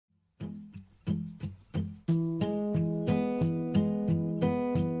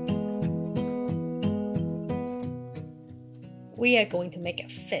We are going to make a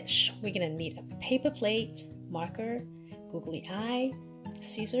fish. We're gonna need a paper plate, marker, googly eye,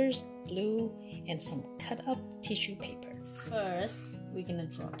 scissors, glue, and some cut up tissue paper. First, we're gonna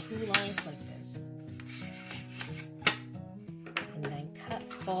draw 2 lines like this. And then cut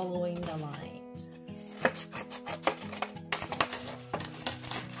following the lines.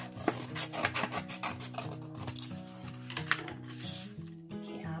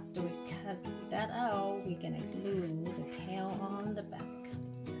 Okay, after we cut that out, we're gonna glue the tail on the back.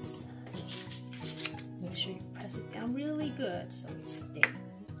 Yes. Make sure you press it down really good so it stays.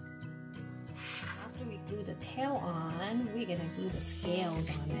 After we glue the tail on, we're gonna glue the scales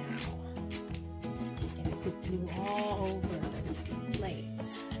on now. We're gonna put glue all over the plate.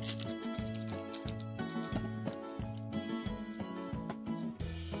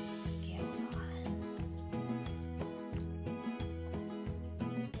 Scales on.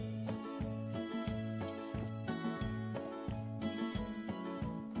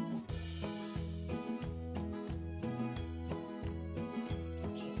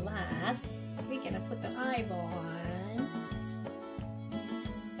 Okay, last, we're gonna put the eyeball on.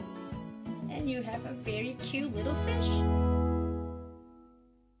 And you have a very cute little fish.